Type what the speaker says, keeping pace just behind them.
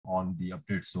on the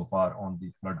updates so far on the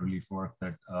flood relief work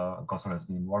that Kauser has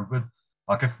been involved with.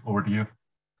 Akif, over to you.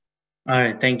 All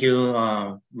right, thank you,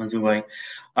 Manzoor bhai.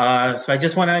 So I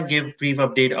just want to give a brief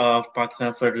update of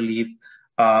Pakistan flood relief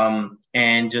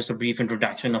and just a brief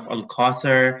introduction of Al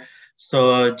Kauser.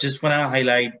 So just want to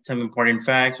highlight some important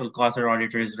facts. Al Kauser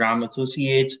auditor is Ram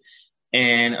Associates,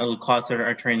 and Al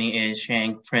Kauser attorney is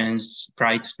Shank Prince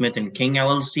Price Smith and King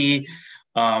LLC.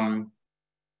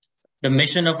 The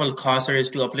mission of Al Kauser is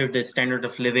to uplift the standard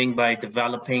of living by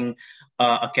developing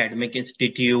academic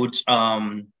institutes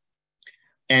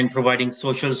and providing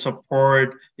social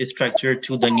support structure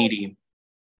to the needy.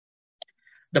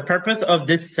 The purpose of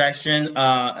this session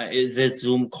is this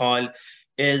Zoom call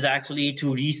is actually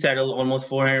to resettle almost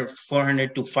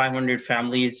 400 to 500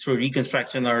 families through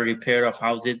reconstruction or repair of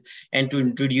houses and to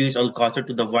introduce Al Kauser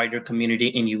to the wider community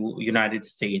in United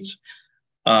States.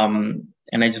 And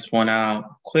I just want to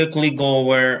quickly go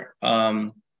over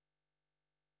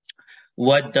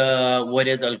what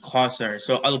is Al Kauser.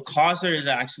 So Al Kauser is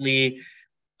actually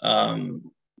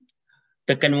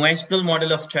the conventional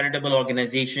model of charitable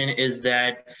organization is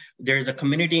that there's a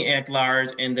community at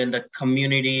large, and then the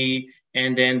community,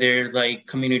 and then there's like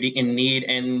community in need,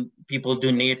 and people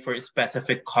donate for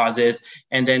specific causes,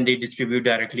 and then they distribute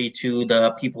directly to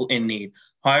the people in need.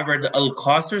 However, the Al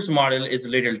Kauser's model is a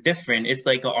little different. It's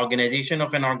like an organization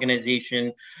of an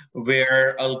organization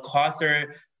where Al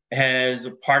Kauser has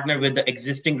partnered with the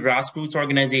existing grassroots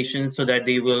organizations so that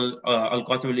they will, Al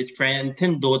Kauser will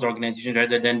strengthen those organizations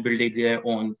rather than building their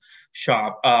own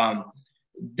shop.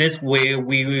 This way,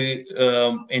 we,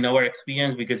 in our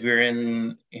experience, because we're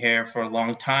in here for a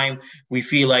long time, we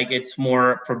feel like it's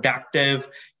more productive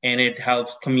and it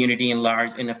helps community in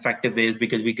large and effective ways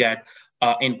because we get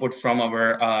input from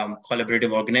our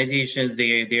collaborative organizations.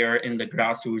 They are in the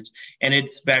grassroots, and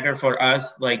it's better for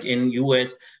us, like in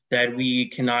US, that we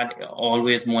cannot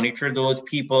always monitor those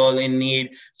people in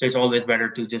need. So it's always better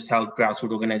to just help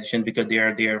grassroots organizations because they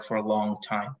are there for a long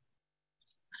time.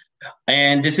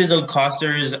 And this is Al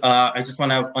Kauser's, I just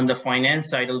want to, on the finance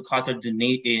side, Al Kauser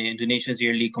donations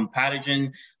yearly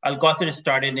comparison. Al Kauser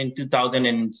started in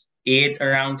 2008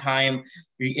 around time.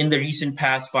 In the recent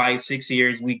past 5-6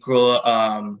 years, we grow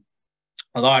a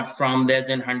lot from less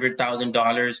than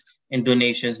 $100,000 in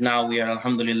donations. Now we are,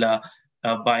 alhamdulillah,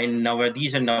 by November,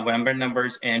 these are November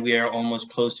numbers, and we are almost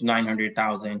close to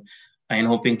 900,000 and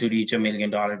hoping to reach $1 million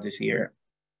this year.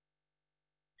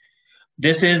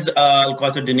 This is Al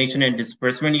Kauser donation and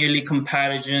disbursement yearly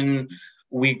comparison.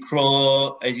 We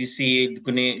grow, as you see,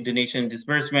 donation and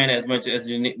disbursement, as much as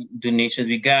donations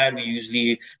we got, we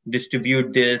usually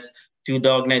distribute this to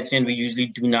the organization. We usually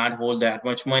do not hold that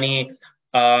much money.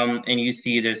 And you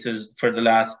see this is for the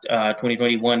last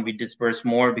 2021, we dispersed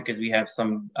more because we have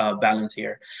some balance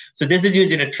here. So this is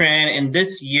usually the trend. And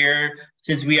this year,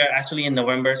 since we are actually in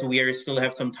November, so we still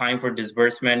have some time for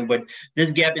disbursement, but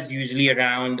this gap is usually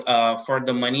around for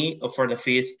the money for the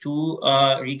phase 2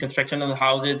 reconstruction of the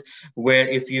houses, where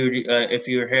if you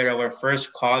heard our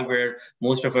first call, where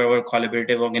most of our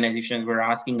collaborative organizations were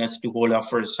asking us to hold off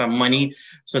for some money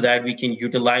so that we can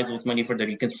utilize those money for the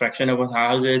reconstruction of the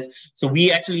houses. So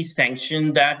we actually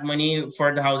sanctioned that money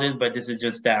for the houses, but this is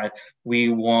just that we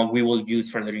will use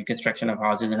for the reconstruction of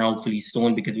houses, and hopefully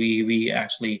soon, because we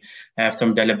actually have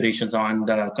some deliberations on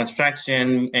the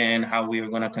construction and how we are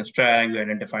going to construct. We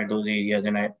identified those areas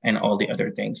and all the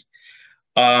other things.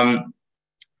 So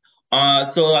Al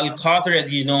Kauser, as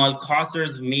you know, Al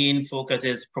Kauser's main focus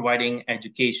is providing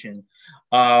education.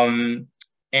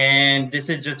 And this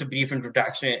is just a brief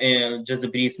introduction, just the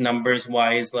brief numbers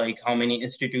wise, like how many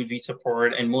institutes we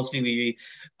support, and mostly we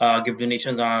give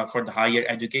donations for the higher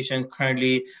education.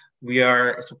 Currently, we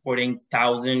are supporting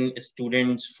 1,000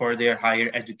 students for their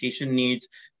higher education needs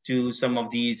to some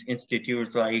of these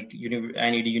institutes like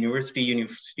NED University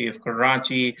of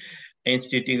Karachi,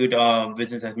 Institute of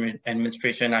Business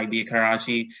Administration, IBA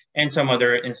Karachi, and some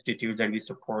other institutes that we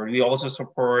support. We also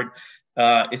support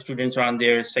students on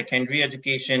their secondary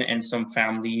education and some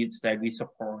families that we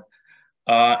support.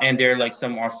 And there are like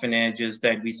some orphanages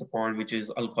that we support, which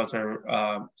is Al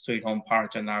Kauser Sweet Home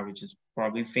Parchana, which is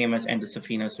probably famous, and the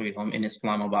Safina Sweet Home in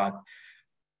Islamabad.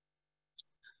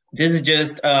 This is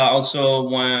just also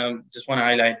want to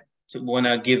highlight, want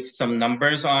to give some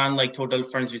numbers on like total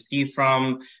funds received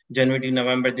from January to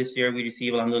November this year. We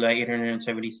received, alhamdulillah,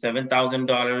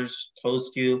 $877,000 close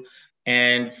to.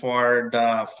 And for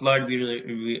the flood,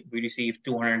 we received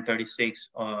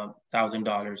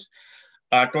 $236,000.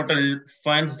 Total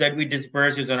funds that we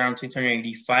dispersed is around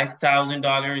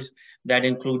 $685,000. That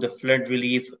include the flood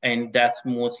relief, and that's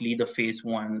mostly the phase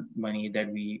 1 money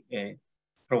that we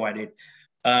provided.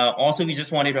 Also, we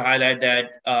just wanted to highlight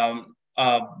that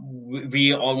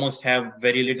we almost have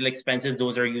very little expenses.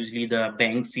 Those are usually the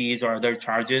bank fees or other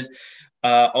charges.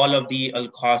 All of the Al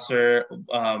Kauser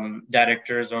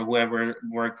directors or whoever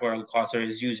work for Al Kauser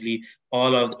is usually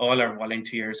all are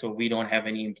volunteers, so we don't have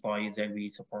any employees that we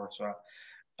support. So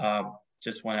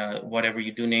just whatever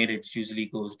you donate, it usually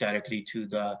goes directly to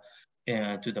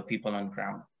the people on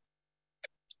ground.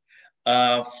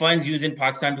 Funds used in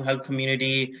Pakistan to help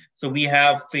community. So we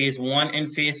have phase 1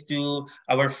 and phase 2.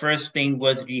 Our first thing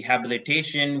was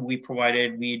rehabilitation. We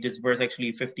disbursed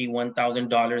actually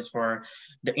 $51,000 for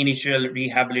the initial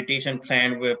rehabilitation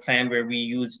plan where we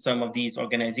used some of these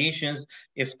organizations,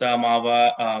 IFTA,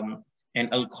 MAWA,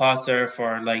 and Al Kauser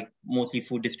for like mostly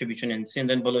food distribution in Sindh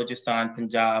and Balochistan,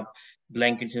 Punjab,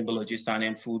 blankets in Balochistan,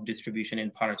 and food distribution in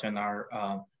Parachanar.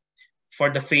 For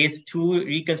the phase 2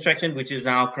 reconstruction, which is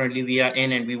now currently we are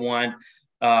in, and we want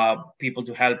people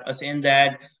to help us in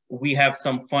that, we have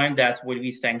some fund. That's what we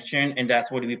sanctioned, and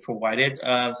that's what we provided.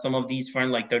 Some of these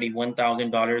funds, like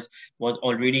 $31,000, was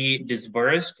already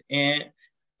disbursed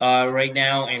right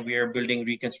now, and we are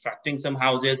reconstructing some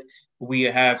houses. We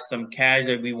have some cash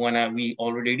that we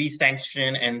already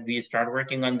sanctioned, and we start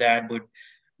working on that, but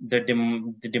the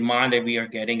demand that we are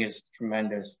getting is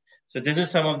tremendous. So this is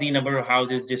some of the number of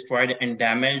houses destroyed and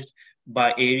damaged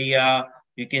by area.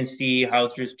 You can see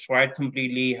houses destroyed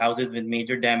completely, houses with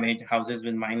major damage, houses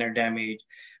with minor damage.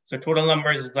 So total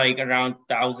numbers is like around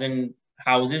 1,000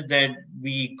 houses that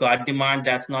we got demand.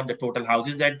 That's not the total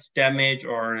houses that's damaged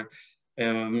or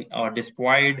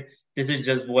destroyed. This is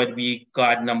just what we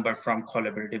got number from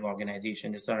collaborative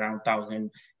organization. It's around 1,000,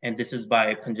 and this is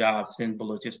by Punjab, Sindh,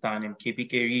 Balochistan, and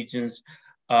KPK regions.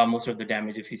 Most of the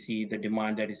damage, if you see the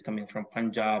demand that is coming from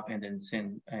Punjab and then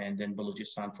Sindh and then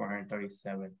Balochistan,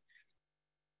 437.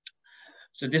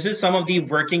 So this is some of the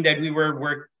working that we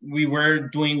were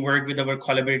doing work with our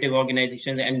collaborative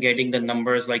organizations and getting the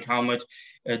numbers, like how much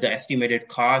the estimated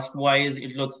cost wise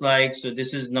it looks like. So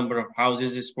this is number of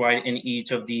houses destroyed in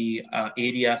each of the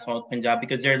areas, South Punjab,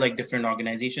 because they're like different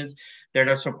organizations that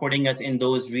are supporting us in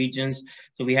those regions.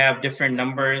 So we have different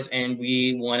numbers, and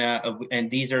and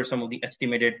these are some of the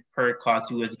estimated per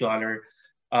cost US dollar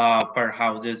per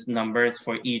houses numbers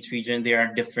for each region. They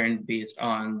are different based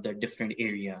on the different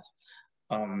areas.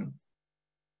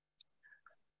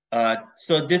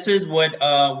 So this is what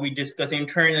we discuss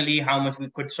internally, how much we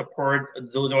could support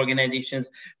those organizations.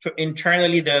 So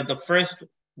internally, the first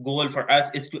goal for us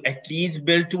is to at least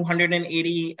build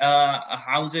 280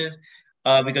 houses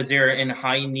because they're in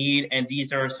high need. And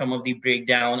these are some of the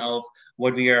breakdown of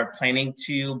what we are planning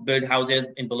to build houses.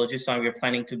 In Balochistan, we are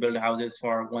planning to build houses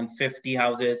for 150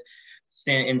 houses,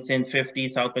 in Sindh 50,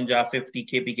 South Punjab 50,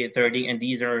 KPK 30, and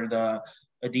these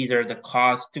are the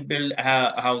costs to build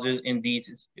houses in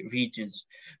these regions.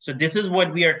 So this is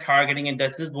what we are targeting, and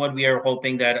this is what we are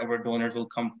hoping that our donors will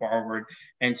come forward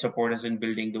and support us in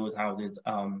building those houses.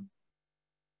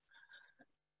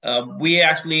 We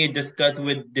actually discuss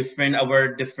with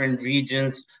our different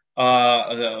regions,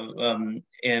 and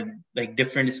like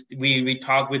we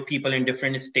talk with people in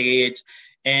different states,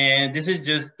 and this is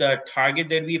just the target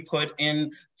that we put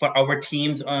in for our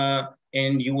teams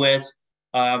in US.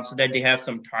 So that they have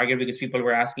some target, because people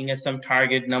were asking us some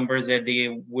target numbers that they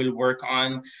will work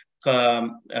on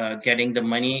getting the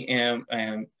money.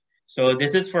 So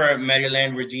this is for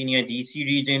Maryland, Virginia, DC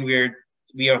region.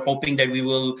 We are hoping that we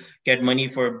will get money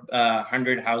for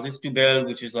 100 houses to build,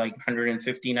 which is like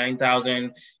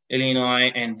 159,000.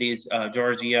 Illinois and these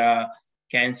Georgia,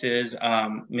 Kansas,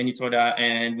 Minnesota,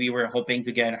 and we were hoping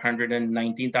to get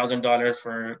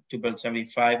 $119,000 to build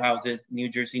 75 houses. New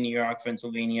Jersey, New York,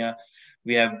 Pennsylvania.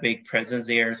 We have big presence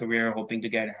there, so we're hoping to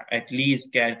at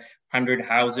least get 100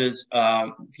 houses.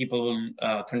 People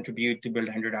will contribute to build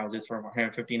 100 houses for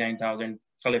 159,000.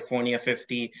 California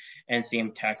 50, and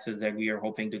same Texas that we are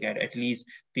hoping to get at least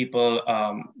people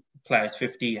pledge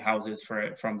 50 houses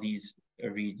from these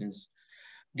regions.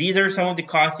 These are some of the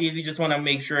costs. We just want to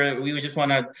make sure, we just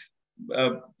want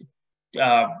to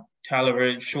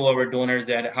show our donors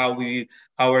that how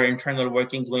our internal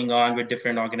workings going on with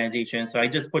different organizations. So I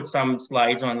just put some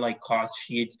slides on like cost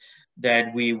sheets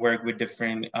that we work with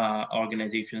different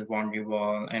organizations, Boundary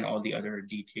Wall, and all the other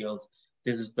details.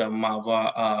 This is the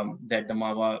MAWA that the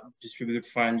MAWA distribute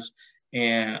funds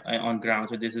and on ground.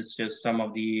 So this is just some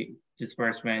of the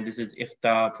disbursement. This is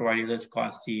IFTA provided us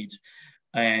cost sheets,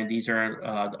 and these are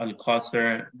Al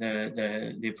Kauser,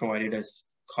 they provided us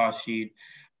cost sheet.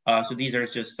 So these are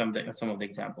just some of the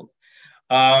examples.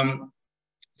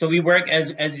 So we work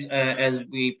as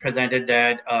we presented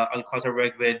that Al Kauser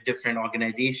work with different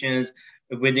organizations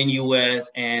within US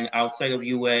and outside of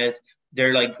US.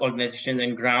 they're like organizations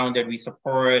in ground that we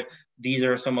support. These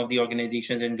are some of the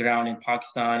organizations in ground in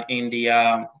Pakistan,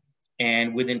 India,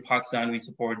 and within Pakistan, we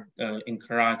support in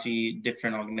Karachi,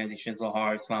 different organizations,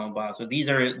 Lahore, Islamabad. So these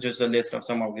are just a list of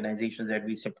some organizations that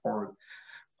we support.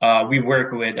 We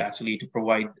work with actually to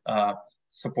provide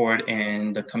support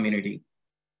in the community.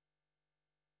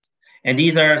 And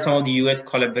these are some of the US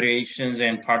collaborations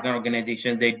and partner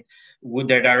organizations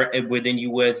that are within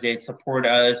US. They support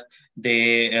us.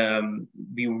 We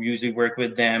usually work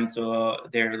with them. So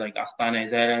they're like Astana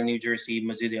Izara, New Jersey,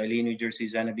 Masjid Ali, New Jersey,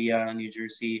 Zanabiya, New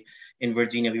Jersey. In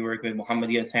Virginia, we work with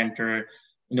Muhammadiyah Center,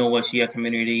 Nova Shia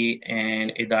Community,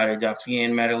 and Idara Jafri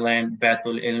in Maryland,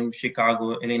 Bethel Ilm,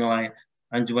 Chicago, Illinois,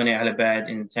 Anjuman Allahabad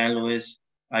in San Luis,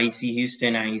 IEC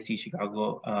Houston, IEC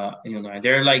Chicago, Illinois.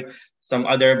 There are like some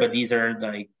other, but these are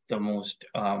like the most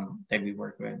that we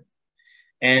work with.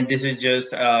 And this is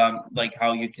just like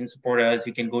how you can support us.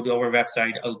 You can go to our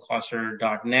website,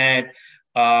 alkauser.net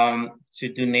to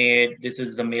donate. This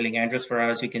is the mailing address for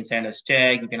us. You can send us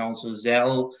check. You can also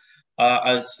Zelle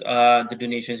us the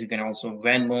donations. You can also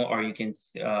Venmo, or you can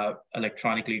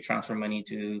electronically transfer money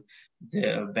to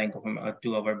the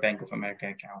to our Bank of America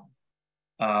account.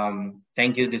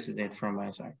 Thank you. This is it from my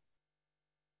side.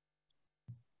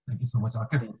 Thank you so much,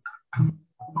 Akif.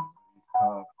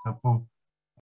 Helpful.